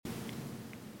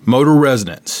motor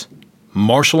resonance,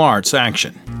 martial arts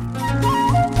action.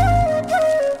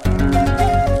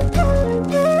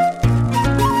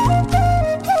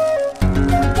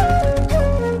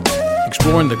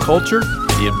 Exploring the culture,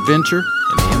 the adventure,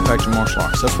 and the impact of martial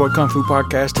arts. That's what Kung Fu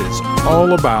Podcast is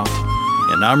all about.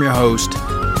 And I'm your host,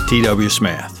 T.W.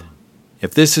 Smith.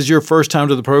 If this is your first time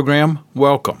to the program,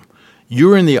 welcome.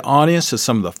 You're in the audience of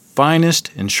some of the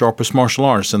finest and sharpest martial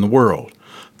artists in the world.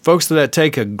 Folks that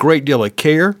take a great deal of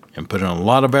care and put in a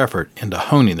lot of effort into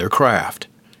honing their craft.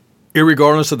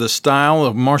 Irregardless of the style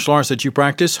of martial arts that you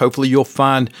practice, hopefully you'll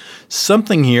find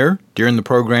something here during the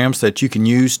programs that you can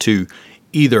use to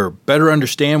either better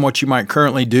understand what you might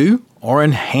currently do or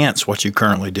enhance what you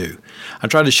currently do. I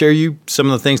try to share you some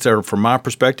of the things that are from my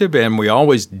perspective, and we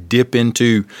always dip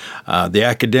into the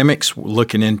academics,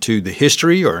 looking into the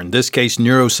history, or in this case,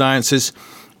 neurosciences.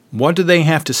 What do they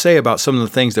have to say about some of the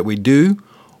things that we do,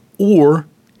 or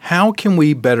how can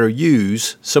we better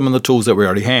use some of the tools that we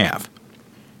already have?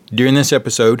 During this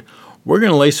episode, we're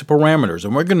going to lay some parameters,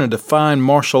 and we're going to define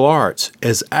martial arts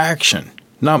as action,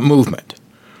 not movement.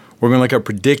 We're going to look at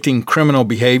predicting criminal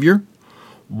behavior.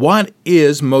 What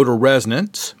is motor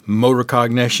resonance, motor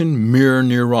cognition, mirror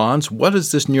neurons? What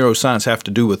does this neuroscience have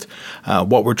to do with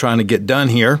what we're trying to get done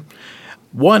here?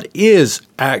 What is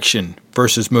action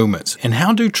versus movements? And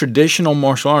how do traditional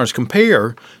martial arts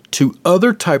compare to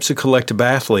other types of collective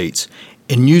athletes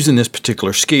in using this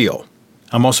particular skill?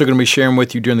 I'm also going to be sharing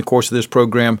with you during the course of this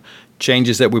program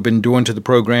changes that we've been doing to the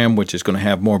program, which is going to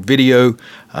have more video,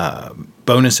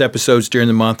 bonus episodes during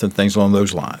the month, and things along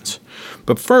those lines.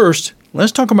 But first,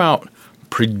 let's talk about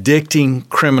predicting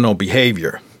criminal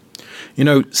behavior. You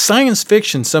know, science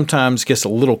fiction sometimes gets a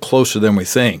little closer than we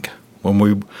think. When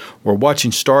we were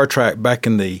watching Star Trek back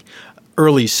in the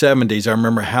early 70s, I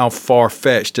remember how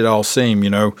far-fetched it all seemed,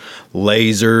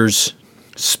 lasers,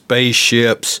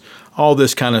 spaceships, all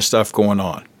this kind of stuff going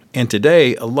on. And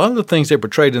today, a lot of the things they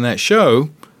portrayed in that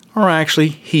show are actually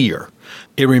here.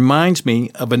 It reminds me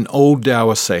of an old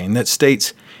Taoist saying that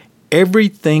states,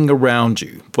 everything around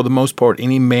you, for the most part,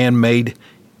 any man-made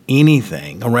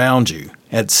anything around you,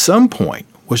 at some point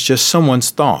was just someone's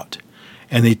thought.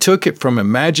 And they took it from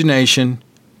imagination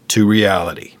to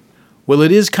reality. Well,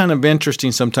 it is kind of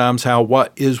interesting sometimes how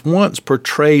what is once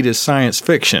portrayed as science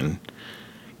fiction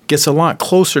gets a lot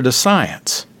closer to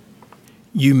science.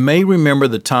 You may remember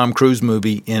the Tom Cruise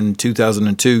movie in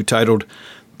 2002 titled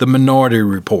The Minority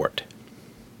Report.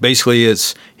 Basically,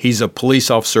 he's a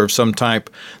police officer of some type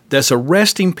that's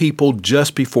arresting people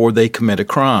just before they commit a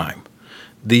crime.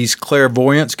 These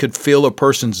clairvoyants could feel a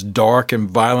person's dark and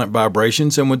violent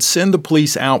vibrations and would send the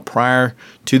police out prior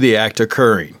to the act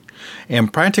occurring,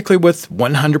 and practically with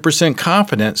 100%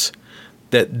 confidence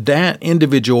that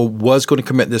individual was going to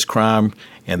commit this crime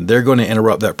and they're going to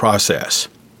interrupt that process.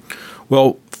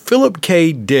 Well, Philip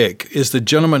K. Dick is the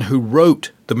gentleman who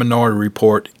wrote The Minority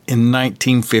Report in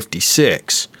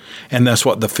 1956, and that's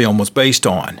what the film was based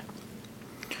on.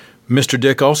 Mr.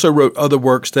 Dick also wrote other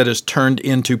works that has turned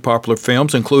into popular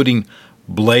films, including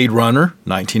Blade Runner,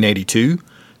 1982,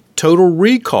 Total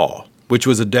Recall, which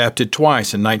was adapted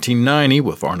twice in 1990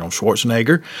 with Arnold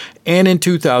Schwarzenegger, and in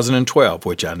 2012,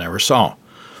 which I never saw.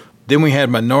 Then we had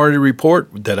Minority Report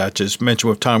that I just mentioned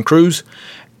with Tom Cruise,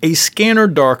 A Scanner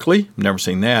Darkly, never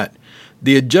seen that,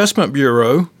 The Adjustment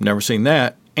Bureau, never seen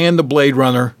that, and The Blade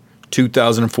Runner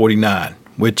 2049,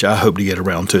 which I hope to get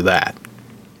around to that.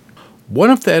 What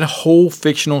if that whole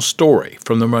fictional story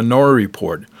from the Minority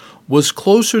Report was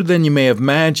closer than you may have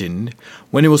imagined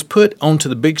when it was put onto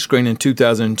the big screen in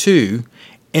 2002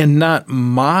 and not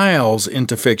miles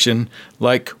into fiction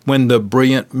like when the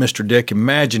brilliant Mr. Dick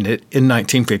imagined it in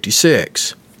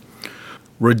 1956?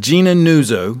 Regina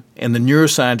Nuzzo and the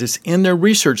neuroscientists in their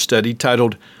research study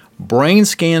titled Brain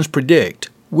Scans Predict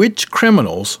Which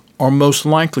Criminals Are Most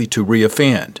Likely to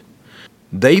Reoffend.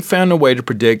 They found a way to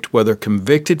predict whether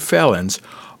convicted felons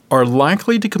are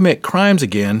likely to commit crimes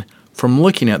again from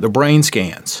looking at the brain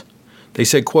scans. They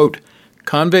said, quote,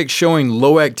 convicts showing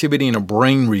low activity in a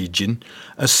brain region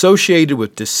associated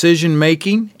with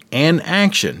decision-making and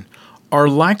action are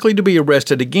likely to be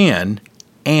arrested again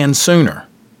and sooner.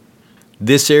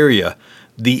 This area,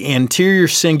 the anterior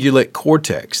cingulate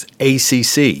cortex,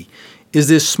 ACC, is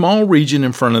this small region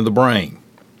in front of the brain.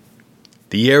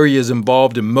 The area is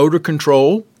involved in motor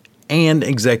control and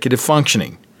executive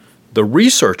functioning. The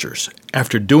researchers,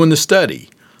 after doing the study,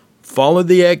 followed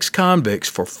the ex-convicts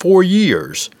for 4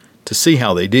 years to see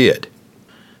how they did.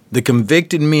 The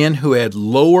convicted men who had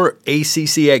lower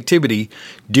ACC activity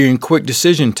during quick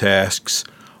decision tasks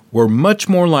were much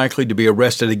more likely to be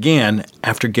arrested again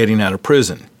after getting out of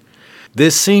prison.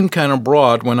 This seemed kind of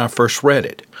broad when I first read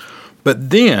it. But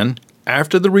then,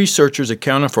 after the researchers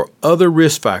accounted for other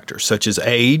risk factors such as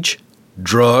age,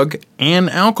 drug, and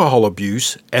alcohol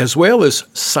abuse, as well as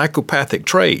psychopathic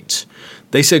traits,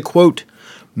 they said, quote,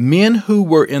 men who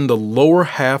were in the lower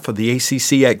half of the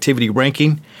ACC activity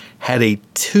ranking had a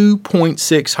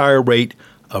 2.6 higher rate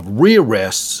of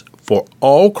rearrests for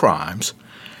all crimes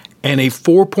and a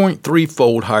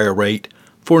 4.3-fold higher rate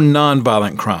for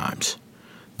nonviolent crimes.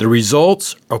 The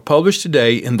results are published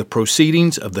today in the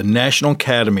Proceedings of the National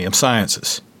Academy of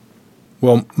Sciences.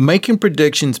 Well, making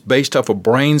predictions based off of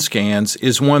brain scans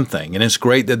is one thing, and it's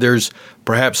great that there's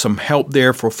perhaps some help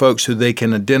there for folks who they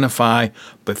can identify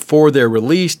before they're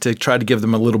released to try to give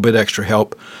them a little bit extra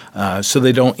help so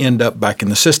they don't end up back in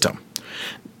the system.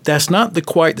 That's not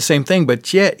quite the same thing,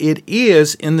 but yet it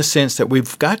is in the sense that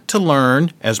we've got to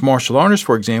learn, as martial artists,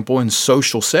 for example, in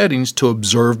social settings, to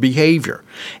observe behavior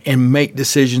and make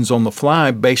decisions on the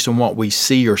fly based on what we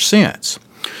see or sense.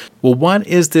 Well, what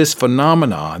is this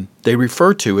phenomenon they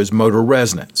refer to as motor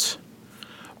resonance?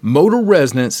 Motor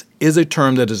resonance is a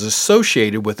term that is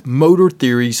associated with motor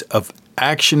theories of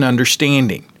action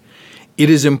understanding. It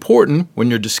is important when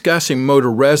you're discussing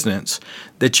motor resonance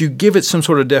that you give it some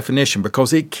sort of definition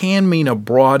because it can mean a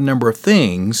broad number of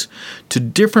things to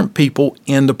different people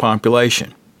in the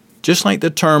population. Just like the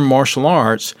term martial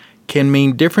arts can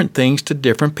mean different things to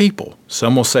different people.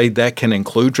 Some will say that can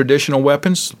include traditional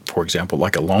weapons, for example,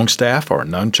 like a long staff or a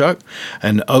nunchuck,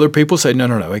 and other people say,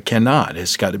 no, it cannot.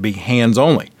 It's got to be hands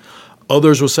only.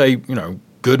 Others will say,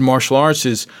 good martial arts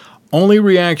is only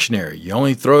reactionary. You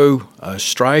only throw a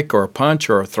strike or a punch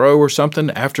or a throw or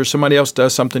something after somebody else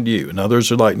does something to you. And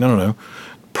others are like, no.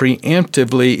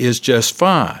 Preemptively is just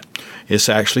fine. It's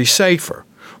actually safer.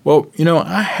 Well,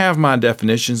 I have my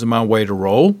definitions and my way to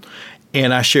roll,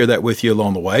 and I share that with you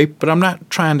along the way, but I'm not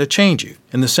trying to change you.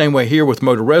 In the same way here with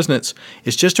motor resonance,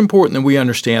 it's just important that we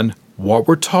understand what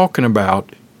we're talking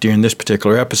about during this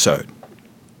particular episode.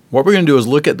 What we're going to do is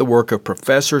look at the work of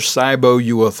Professor Saibo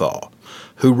Uethal,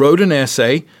 who wrote an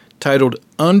essay titled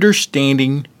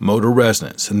Understanding Motor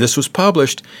Resonance, and this was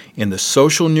published in the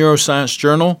Social Neuroscience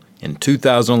Journal in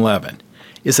 2011.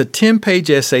 It's a 10-page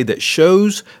essay that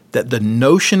shows that the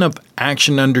notion of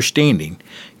action understanding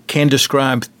can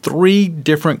describe 3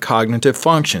 different cognitive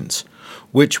functions,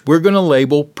 which we're going to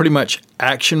label pretty much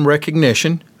action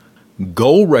recognition,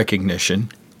 goal recognition,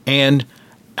 and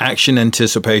action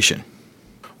anticipation.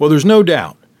 Well, there's no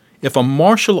doubt, if a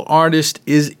martial artist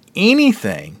is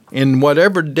anything in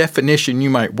whatever definition you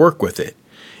might work with it,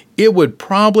 it would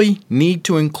probably need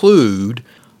to include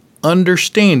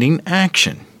understanding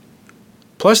action.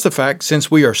 Plus the fact, since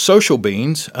we are social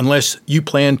beings, unless you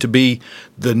plan to be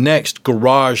the next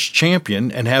garage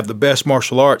champion and have the best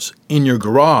martial arts in your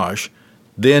garage,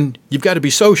 then you've got to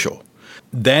be social.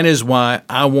 That is why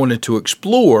I wanted to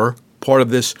explore part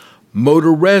of this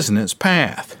motor resonance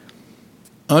path.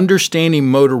 Understanding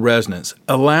motor resonance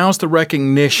allows the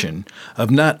recognition of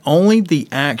not only the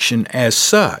action as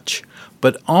such,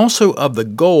 but also of the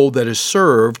goal that is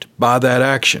served by that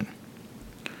action.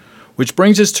 Which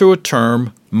brings us to a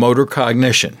term, motor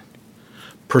cognition.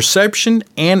 Perception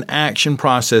and action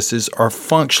processes are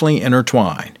functionally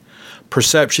intertwined.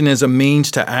 Perception is a means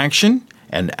to action,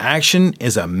 and action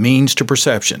is a means to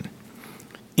perception.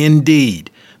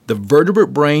 Indeed, the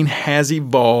vertebrate brain has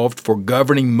evolved for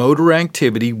governing motor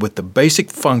activity with the basic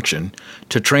function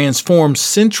to transform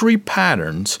sensory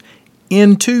patterns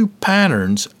into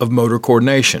patterns of motor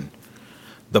coordination.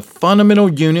 The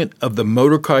fundamental unit of the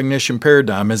motor cognition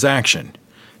paradigm is action,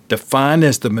 defined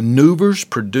as the maneuvers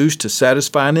produced to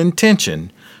satisfy an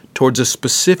intention towards a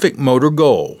specific motor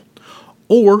goal,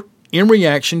 or in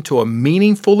reaction to a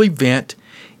meaningful event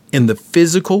in the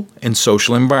physical and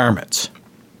social environments.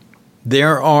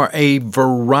 There are a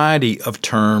variety of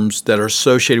terms that are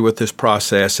associated with this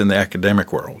process in the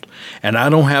academic world, and I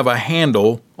don't have a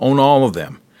handle on all of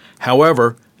them.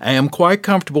 However, I am quite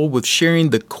comfortable with sharing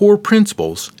the core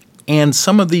principles and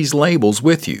some of these labels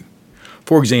with you.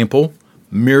 For example,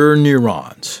 mirror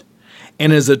neurons,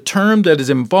 and is a term that is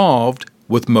involved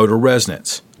with motor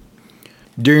resonance.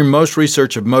 During most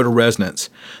research of motor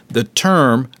resonance, the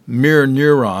term mirror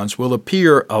neurons will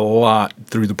appear a lot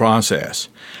through the process.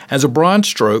 As a broad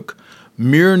stroke,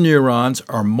 mirror neurons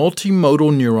are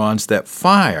multimodal neurons that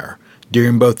fire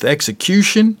during both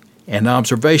execution and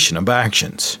observation of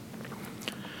actions.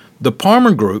 The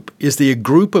Palmer Group is the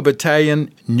group of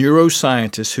Italian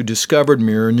neuroscientists who discovered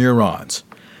mirror neurons.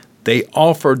 They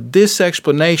offered this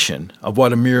explanation of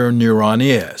what a mirror neuron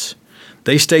is.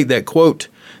 They state that, quote,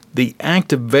 the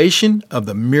activation of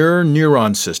the mirror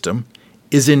neuron system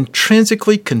is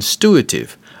intrinsically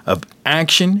constitutive of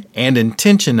action and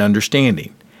intention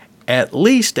understanding, at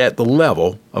least at the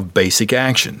level of basic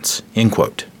actions, end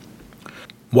quote.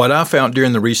 What I found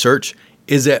during the research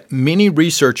is that many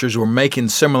researchers were making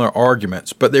similar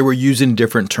arguments, but they were using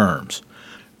different terms.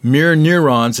 Mirror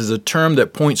neurons is a term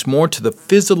that points more to the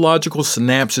physiological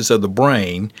synapses of the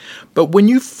brain, but when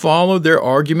you follow their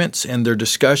arguments and their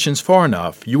discussions far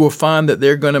enough, you will find that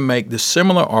they're going to make the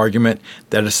similar argument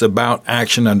that it's about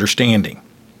action understanding.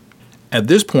 At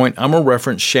this point, I'm going to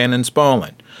reference Shannon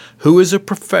Spaulding, who is a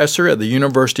professor at the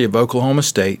University of Oklahoma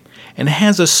State and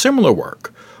has a similar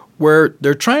work where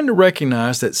they're trying to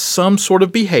recognize that some sort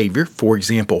of behavior, for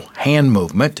example, hand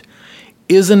movement,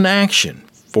 is an action,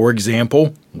 for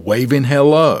example, waving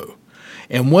hello,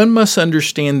 and one must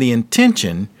understand the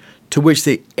intention to which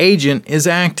the agent is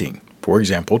acting, for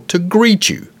example, to greet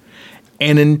you.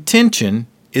 An intention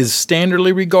is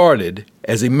standardly regarded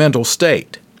as a mental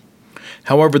state.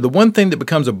 However, the one thing that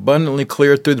becomes abundantly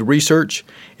clear through the research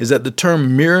is that the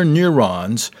term mirror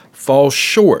neurons falls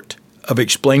short of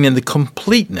explaining the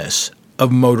completeness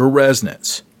of motor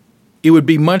resonance. It would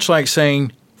be much like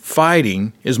saying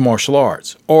fighting is martial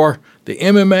arts or the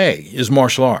MMA is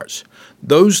martial arts.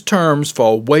 Those terms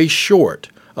fall way short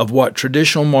of what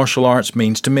traditional martial arts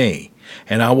means to me,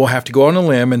 and I will have to go on a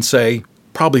limb and say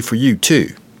probably for you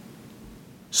too.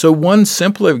 So one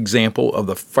simple example of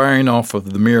the firing off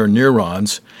of the mirror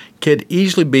neurons could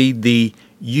easily be the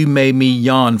 "you made me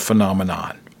yawn"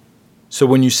 phenomenon. So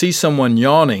when you see someone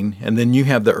yawning and then you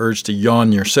have the urge to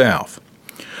yawn yourself.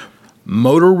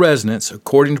 Motor resonance,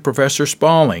 according to Professor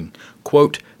Spaulding,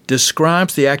 quote,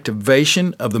 describes the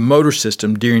activation of the motor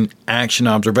system during action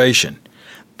observation.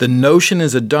 The notion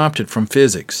is adopted from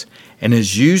physics and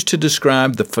is used to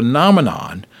describe the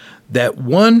phenomenon that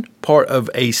one part of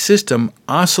a system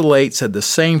oscillates at the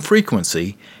same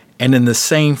frequency and in the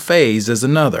same phase as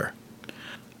another.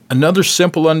 Another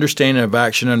simple understanding of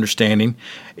action understanding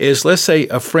is, let's say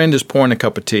a friend is pouring a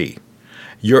cup of tea.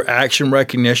 Your action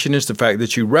recognition is the fact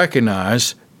that you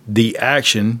recognize the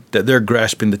action that they're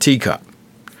grasping the teacup.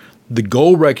 The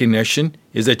goal recognition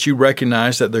is that you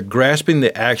recognize that they're grasping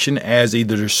the action as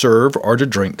either to serve or to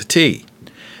drink the tea.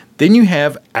 Then you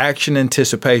have action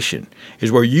anticipation,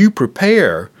 is where you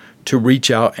prepare to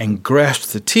reach out and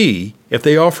grasp the tea if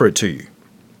they offer it to you.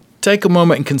 Take a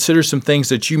moment and consider some things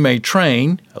that you may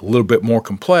train, a little bit more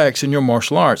complex in your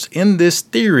martial arts, in this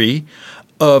theory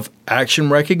of action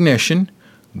recognition,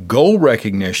 goal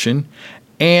recognition,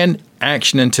 and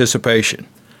action anticipation.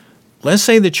 Let's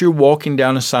say that you're walking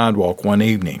down a sidewalk one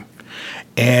evening,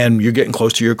 and you're getting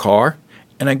close to your car,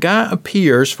 and a guy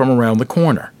appears from around the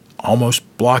corner, almost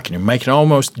blocking you, making it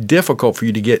almost difficult for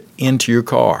you to get into your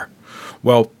car.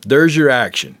 Well, there's your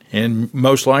action, and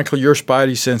most likely your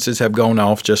spidey senses have gone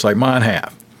off just like mine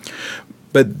have.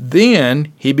 But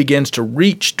then he begins to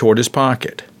reach toward his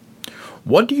pocket.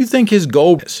 What do you think his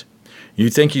goal is? You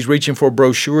think he's reaching for a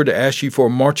brochure to ask you for a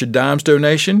March of Dimes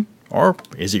donation? Or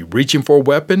is he reaching for a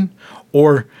weapon?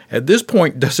 Or at this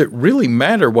point, does it really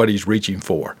matter what he's reaching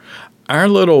for? Our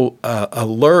little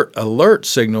alert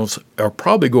signals are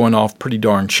probably going off pretty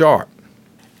darn sharp.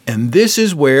 And this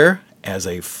is where, as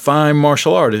a fine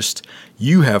martial artist,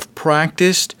 you have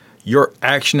practiced your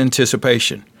action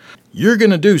anticipation. You're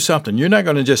going to do something. You're not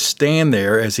going to just stand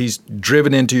there as he's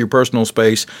driven into your personal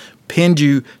space, pinned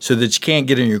you so that you can't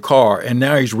get in your car, and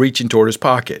now he's reaching toward his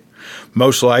pocket.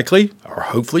 Most likely, or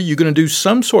hopefully, you're going to do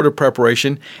some sort of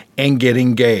preparation and get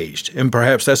engaged. And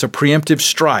perhaps that's a preemptive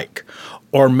strike.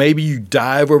 Or maybe you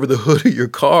dive over the hood of your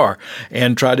car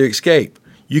and try to escape.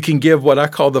 You can give what I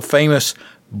call the famous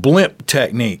blimp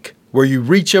technique, where you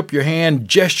reach up your hand,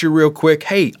 gesture real quick,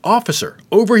 "Hey, officer,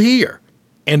 over here."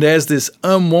 And as this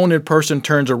unwanted person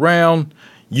turns around,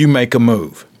 you make a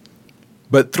move.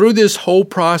 But through this whole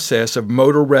process of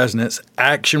motor resonance,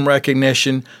 action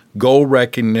recognition, goal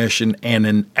recognition, and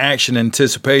an action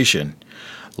anticipation,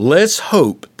 let's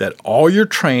hope that all your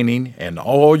training and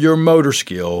all your motor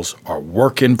skills are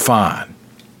working fine.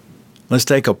 Let's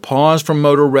take a pause from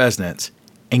motor resonance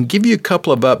and give you a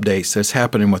couple of updates that's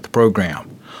happening with the program.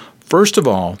 First of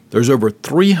all, there's over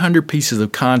 300 pieces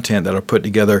of content that are put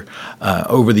together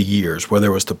over the years, whether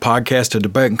it was the podcast of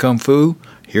Tibetan Kung Fu,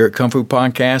 here at Kung Fu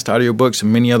Podcast, audiobooks,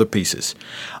 and many other pieces.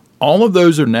 All of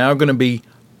those are now going to be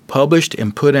published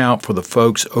and put out for the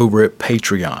folks over at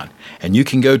Patreon. And you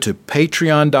can go to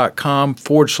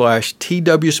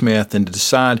patreon.com/TW Smith and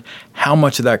decide how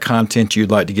much of that content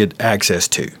you'd like to get access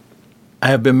to. I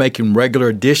have been making regular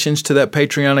additions to that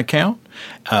Patreon account.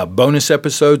 Bonus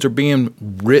episodes are being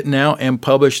written out and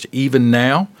published even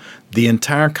now. The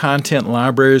entire content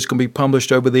library is going to be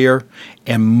published over there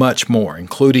and much more,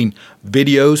 including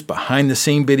videos,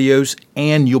 behind-the-scene videos,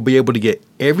 and you'll be able to get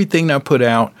everything I put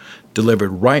out delivered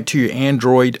right to your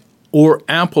Android or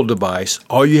Apple device.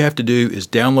 All you have to do is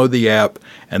download the app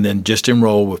and then just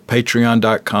enroll with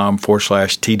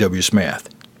patreon.com/TWSmith.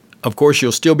 Of course,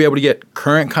 you'll still be able to get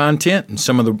current content and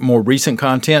some of the more recent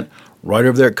content right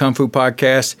over there at Kung Fu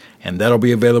Podcast, and that'll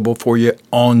be available for you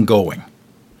ongoing.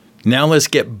 Now let's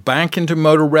get back into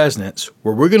motor resonance,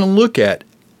 where we're going to look at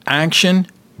action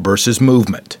versus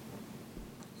movement.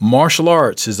 Martial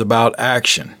arts is about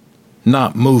action,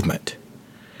 not movement.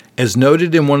 As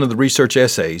noted in one of the research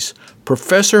essays,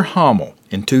 Professor Hommel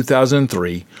in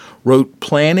 2003 wrote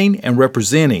Planning and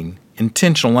Representing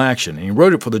Intentional Action, and he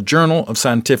wrote it for the Journal of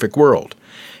Scientific World.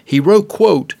 He wrote,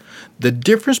 quote, "The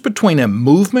difference between a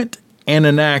movement and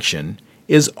an action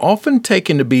is often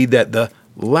taken to be that the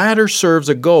latter serves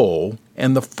a goal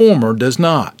and the former does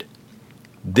not.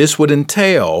 This would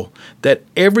entail that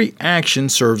every action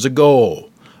serves a goal,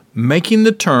 making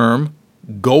the term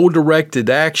goal-directed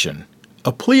action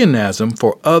a pleonasm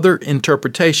for other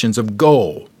interpretations of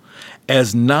goal,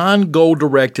 as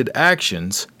non-goal-directed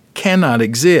actions cannot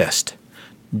exist,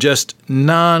 just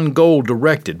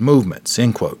non-goal-directed movements,"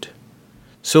 end quote.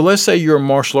 So let's say you're a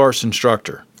martial arts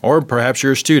instructor, or perhaps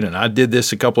you're a student. I did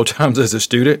this a couple of times as a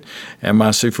student, and my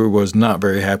sifu was not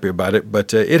very happy about it,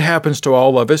 but it happens to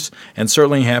all of us, and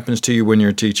certainly happens to you when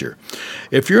you're a teacher.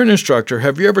 If you're an instructor,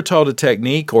 have you ever taught a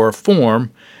technique or a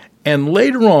form, and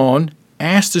later on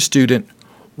asked the student,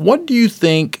 what do you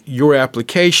think your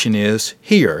application is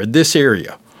here, in this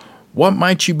area? What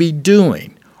might you be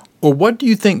doing? Or what do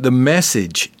you think the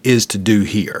message is to do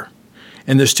here?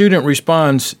 And the student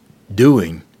responds,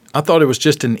 doing. I thought it was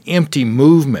just an empty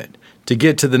movement to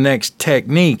get to the next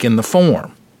technique in the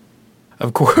form.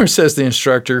 Of course, as the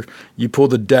instructor, you pull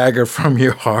the dagger from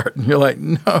your heart and you're like,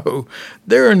 no,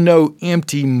 there are no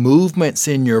empty movements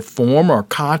in your form or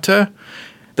kata.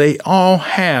 They all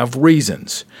have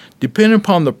reasons, depending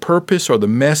upon the purpose or the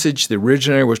message the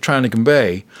originator was trying to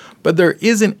convey, but there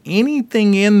isn't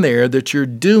anything in there that you're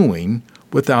doing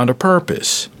without a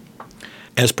purpose.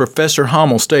 As Professor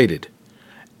Hommel stated,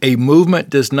 a movement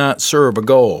does not serve a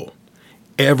goal.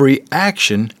 Every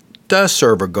action does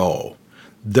serve a goal.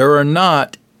 There are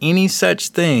not any such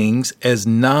things as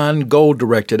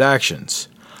non-goal-directed actions,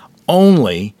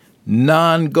 only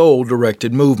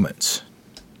non-goal-directed movements.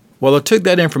 Well, I took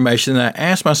that information and I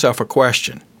asked myself a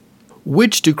question.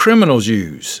 Which do criminals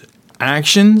use,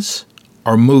 actions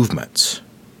or movements?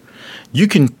 You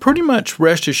can pretty much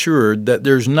rest assured that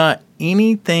there's not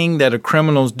anything that a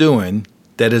criminal's doing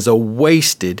that is a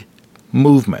wasted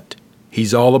movement.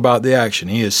 He's all about the action.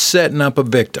 He is setting up a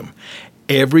victim.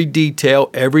 Every detail,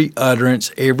 every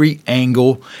utterance, every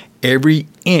angle, every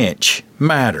inch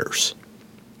matters.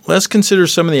 Let's consider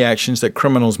some of the actions that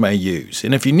criminals may use.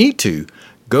 And if you need to,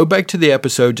 go back to the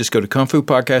episode. Just go to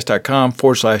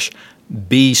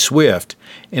kungfupodcast.com/BeSwift,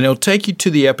 and it'll take you to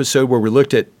the episode where we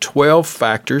looked at 12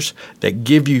 factors that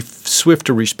give you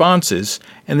swifter responses,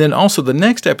 and then also the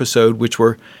next episode, which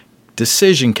were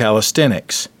decision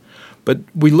calisthenics. But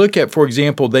we look at, for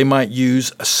example, they might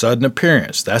use a sudden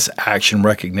appearance. That's action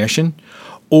recognition.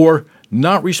 Or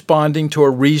not responding to a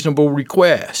reasonable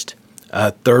request.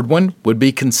 A third one would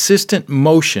be consistent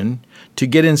motion to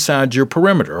get inside your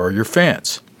perimeter or your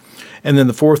fence. And then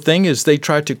the fourth thing is they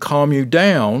try to calm you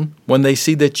down when they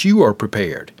see that you are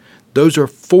prepared. Those are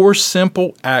 4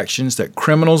 simple actions that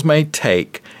criminals may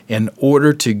take in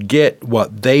order to get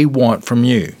what they want from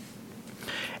you.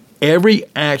 Every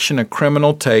action a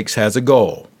criminal takes has a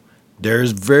goal. There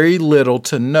is very little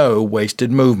to no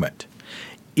wasted movement.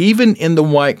 Even in the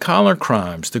white-collar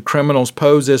crimes, the criminals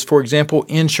pose as, for example,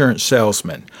 insurance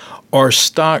salesmen or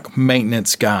stock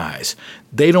maintenance guys.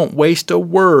 They don't waste a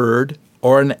word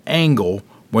or an angle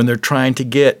when they're trying to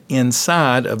get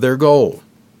inside of their goal.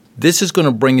 This is going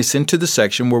to bring us into the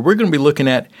section where we're going to be looking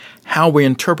at how we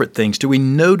interpret things. Do we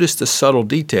notice the subtle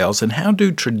details, and how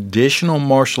do traditional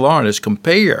martial artists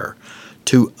compare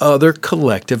to other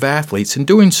collective athletes in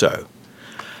doing so?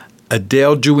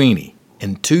 Adele Giuini,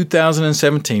 in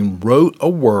 2017, wrote a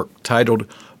work titled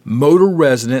Motor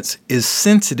Resonance is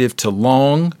Sensitive to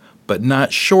Long but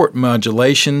Not Short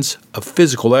Modulations of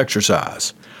Physical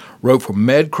Exercise, wrote for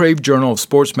MedCrave Journal of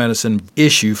Sports Medicine,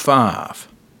 Issue 5.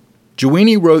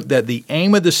 Giuini wrote that the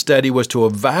aim of the study was to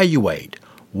evaluate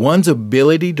one's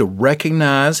ability to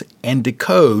recognize and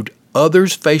decode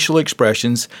others' facial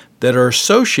expressions that are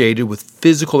associated with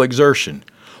physical exertion,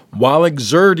 while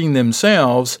exerting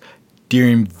themselves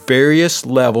during various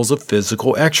levels of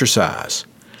physical exercise.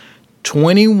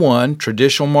 21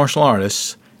 traditional martial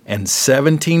artists and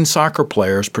 17 soccer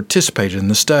players participated in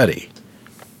the study.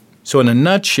 So in a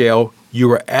nutshell, you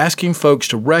are asking folks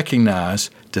to recognize,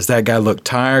 does that guy look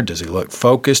tired? Does he look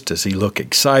focused? Does he look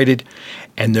excited?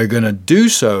 And they're going to do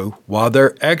so while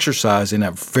they're exercising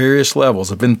at various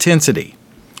levels of intensity.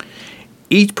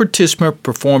 Each participant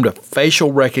performed a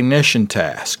facial recognition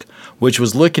task, which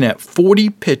was looking at 40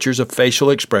 pictures of facial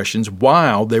expressions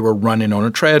while they were running on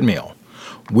a treadmill,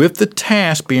 with the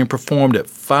task being performed at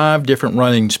 5 different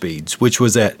running speeds, which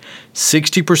was at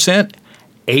 60%,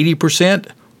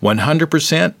 80%,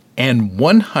 100%, and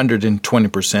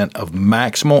 120% of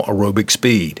maximal aerobic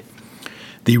speed.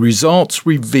 The results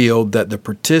revealed that the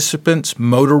participants'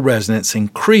 motor resonance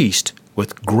increased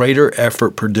with greater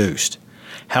effort produced.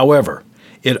 However,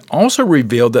 it also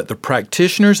revealed that the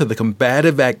practitioners of the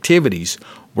combative activities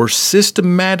were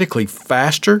systematically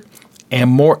faster and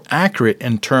more accurate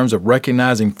in terms of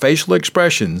recognizing facial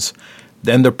expressions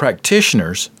than the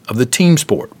practitioners of the team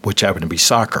sport, which happened to be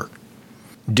soccer.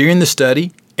 During the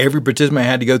study, every participant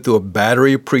had to go through a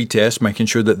battery of pre-tests, making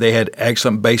sure that they had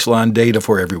excellent baseline data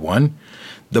for everyone.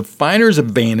 The fighter's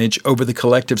advantage over the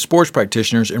collective sports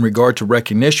practitioners in regard to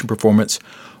recognition performance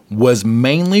was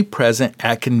mainly present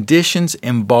at conditions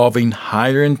involving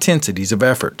higher intensities of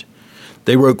effort.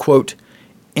 They wrote, quote,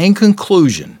 "In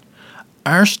conclusion,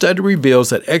 our study reveals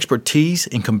that expertise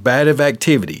in combative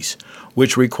activities,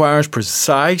 which requires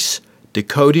precise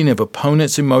decoding of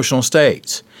opponents' emotional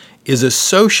states, is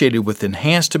associated with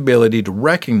enhanced ability to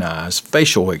recognize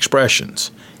facial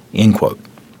expressions," end quote.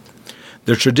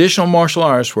 The traditional martial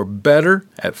artists were better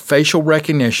at facial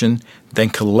recognition than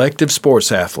collective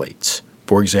sports athletes,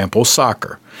 for example,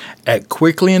 soccer, at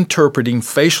quickly interpreting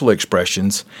facial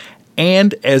expressions,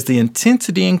 and as the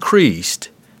intensity increased,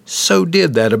 so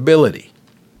did that ability.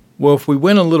 Well, if we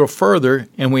went a little further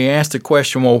and we asked the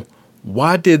question, well,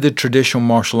 why did the traditional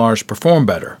martial artists perform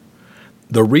better?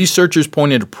 The researchers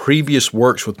pointed to previous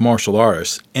works with martial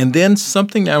artists, and then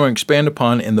something that I will expand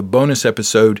upon in the bonus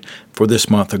episode for this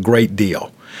month a great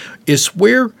deal, is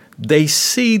where they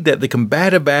see that the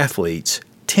combative athletes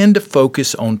tend to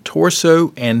focus on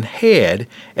torso and head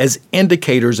as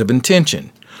indicators of intention,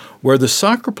 where the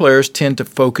soccer players tend to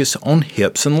focus on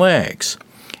hips and legs.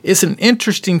 It's an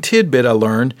interesting tidbit I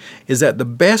learned is that the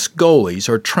best goalies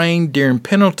are trained during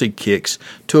penalty kicks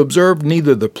to observe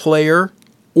neither the player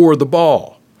or the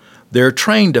ball. They're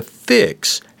trained to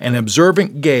fix an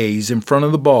observant gaze in front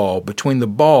of the ball between the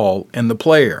ball and the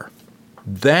player.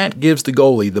 That gives the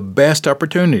goalie the best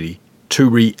opportunity to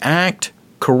react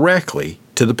correctly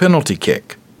to the penalty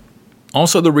kick.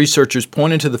 Also, the researchers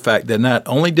pointed to the fact that not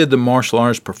only did the martial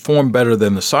artists perform better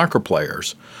than the soccer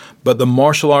players, but the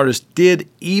martial artists did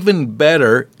even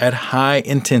better at high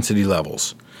intensity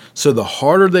levels. So the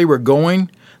harder they were going,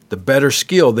 the better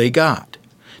skill they got.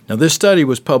 Now, this study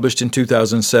was published in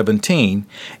 2017,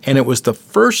 and it was the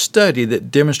first study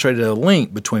that demonstrated a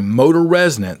link between motor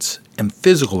resonance and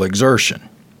physical exertion.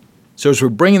 So as we're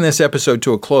bringing this episode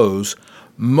to a close,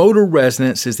 motor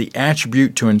resonance is the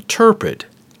attribute to interpret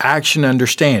action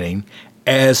understanding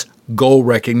as goal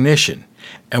recognition.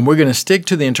 And we're going to stick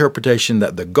to the interpretation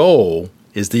that the goal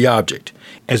is the object.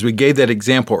 As we gave that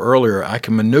example earlier, I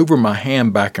can maneuver my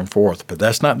hand back and forth, but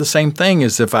that's not the same thing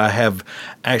as if I have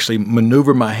actually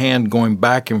maneuvered my hand going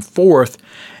back and forth,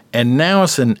 and now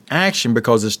it's an action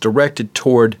because it's directed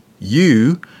toward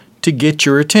you to get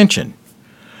your attention.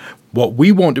 What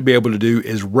we want to be able to do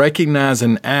is recognize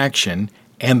an action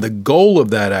and the goal of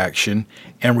that action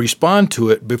and respond to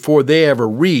it before they ever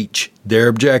reach their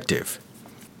objective.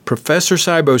 Professor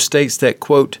Saibo states that,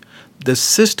 quote, "The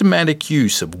systematic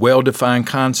use of well-defined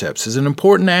concepts is an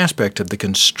important aspect of the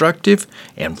constructive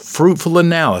and fruitful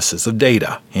analysis of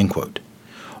data," end quote.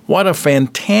 What a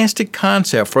fantastic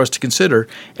concept for us to consider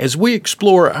as we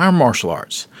explore our martial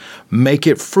arts. Make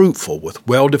it fruitful with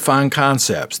well-defined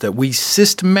concepts that we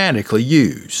systematically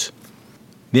use.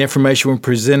 The information we've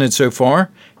presented so far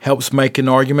helps make an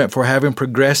argument for having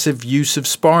progressive use of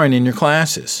sparring in your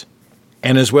classes,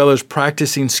 and as well as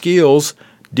practicing skills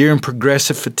during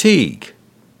progressive fatigue.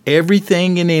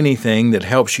 Everything and anything that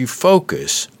helps you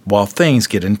focus while things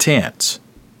get intense.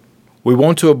 We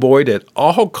want to avoid at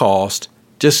all costs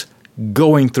just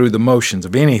going through the motions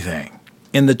of anything.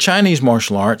 In the Chinese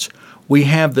martial arts, we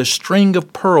have the string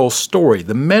of pearls story,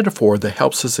 the metaphor that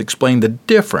helps us explain the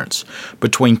difference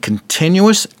between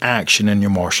continuous action in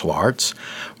your martial arts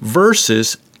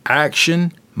versus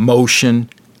action, motion,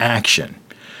 action.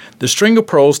 The string of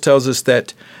pearls tells us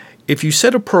that if you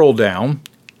set a pearl down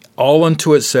all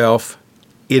unto itself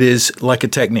it is like a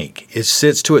technique. It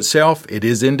sits to itself. It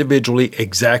is individually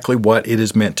exactly what it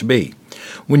is meant to be.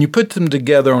 When you put them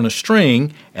together on a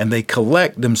string and they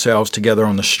collect themselves together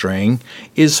on the string,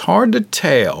 it's hard to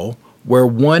tell where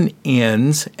one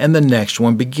ends and the next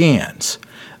one begins.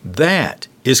 That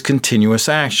is continuous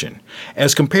action,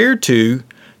 as compared to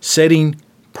setting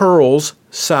pearls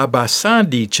side by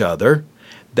side to each other.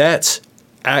 That's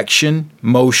action,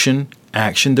 motion,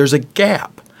 action. There's a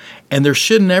gap, and there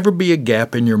should never be a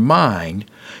gap in your mind.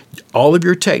 All of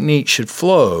your techniques should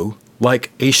flow like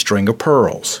a string of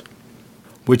pearls,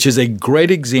 which is a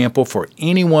great example for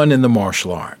anyone in the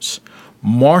martial arts.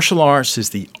 Martial arts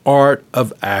is the art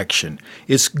of action.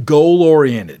 It's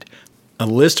goal-oriented. A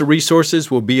list of resources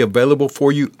will be available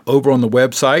for you over on the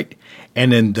website,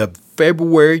 and in the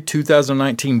February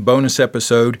 2019 bonus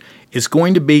episode, it's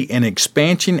going to be an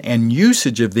expansion and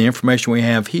usage of the information we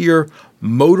have here,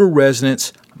 motor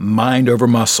resonance, mind over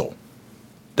muscle.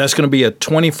 That's going to be a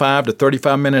 25 to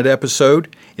 35-minute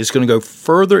episode. It's going to go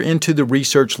further into the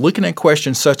research, looking at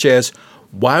questions such as,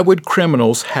 why would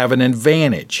criminals have an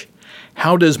advantage?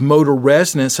 How does motor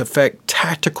resonance affect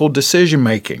tactical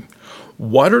decision-making?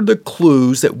 What are the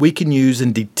clues that we can use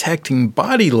in detecting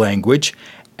body language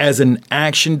as an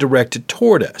action directed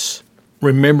toward us?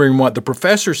 Remembering what the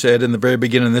professor said in the very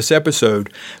beginning of this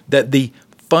episode, that the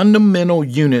fundamental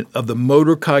unit of the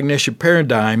motor cognition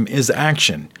paradigm is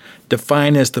action,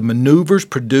 defined as the maneuvers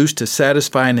produced to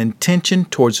satisfy an intention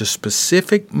towards a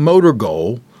specific motor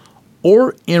goal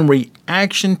or in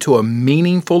reaction to a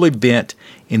meaningful event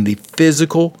in the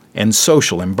physical and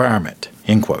social environment.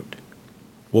 End quote.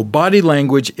 Well, body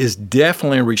language is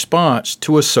definitely a response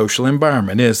to a social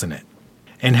environment, isn't it?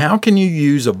 And how can you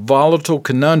use a volatile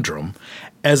conundrum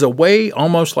as a way,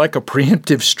 almost like a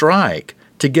preemptive strike,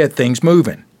 to get things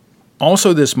moving?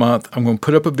 Also this month, I'm going to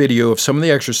put up a video of some of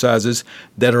the exercises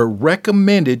that are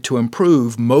recommended to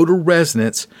improve motor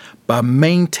resonance by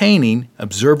maintaining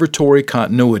observatory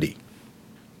continuity.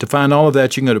 To find all of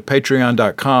that, you can go to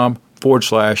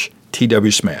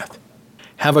patreon.com/TW Smith.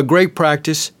 Have a great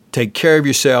practice. Take care of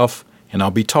yourself, and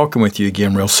I'll be talking with you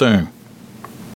again real soon.